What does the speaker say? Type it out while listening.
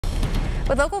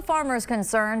With local farmers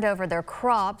concerned over their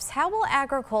crops, how will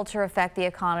agriculture affect the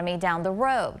economy down the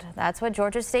road? That's what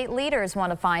Georgia state leaders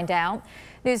want to find out.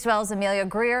 News 12's Amelia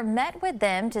Greer met with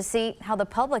them to see how the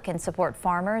public can support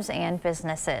farmers and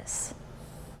businesses.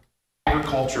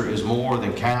 Agriculture is more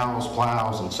than cows,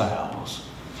 plows, and sows.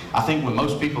 I think when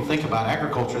most people think about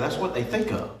agriculture, that's what they think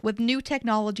of. With new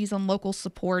technologies and local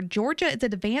support, Georgia is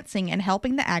advancing and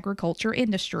helping the agriculture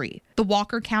industry. The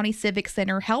Walker County Civic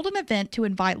Center held an event to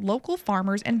invite local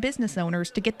farmers and business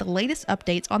owners to get the latest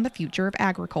updates on the future of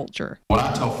agriculture. What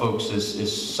I tell folks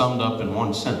is summed up in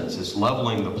one sentence. It's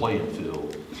leveling the playing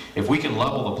field. If we can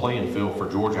level the playing field for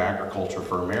Georgia agriculture,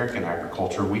 for American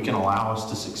agriculture, we can allow us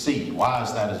to succeed. Why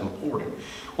is that as important?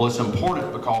 Well, it's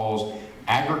important because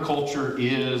agriculture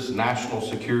is national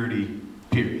security,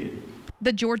 period.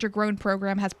 The Georgia Grown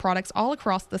program has products all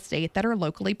across the state that are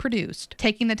locally produced.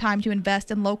 Taking the time to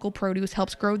invest in local produce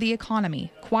helps grow the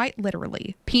economy, quite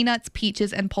literally. Peanuts,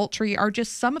 peaches, and poultry are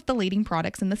just some of the leading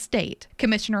products in the state.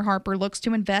 Commissioner Harper looks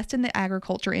to invest in the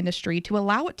agriculture industry to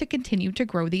allow it to continue to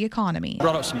grow the economy.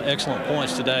 Brought up some excellent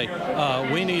points today.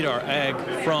 We need our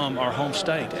ag from our home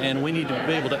state, and we need to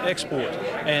be able to export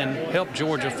and help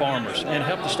Georgia farmers and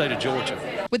help the state of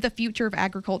Georgia. With the future of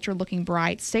agriculture looking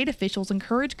bright, state officials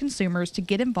encourage consumers to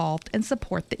get involved and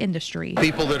support the industry.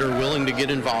 People that are willing to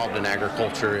get involved in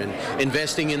agriculture and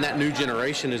investing in that new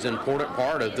generation is an important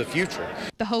part of the future.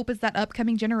 The hope is that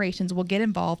upcoming generations will get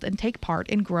involved and take part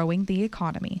in growing the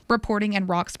economy. Reporting in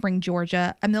Rock Spring,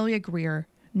 Georgia, Amelia Greer,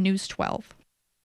 News 12.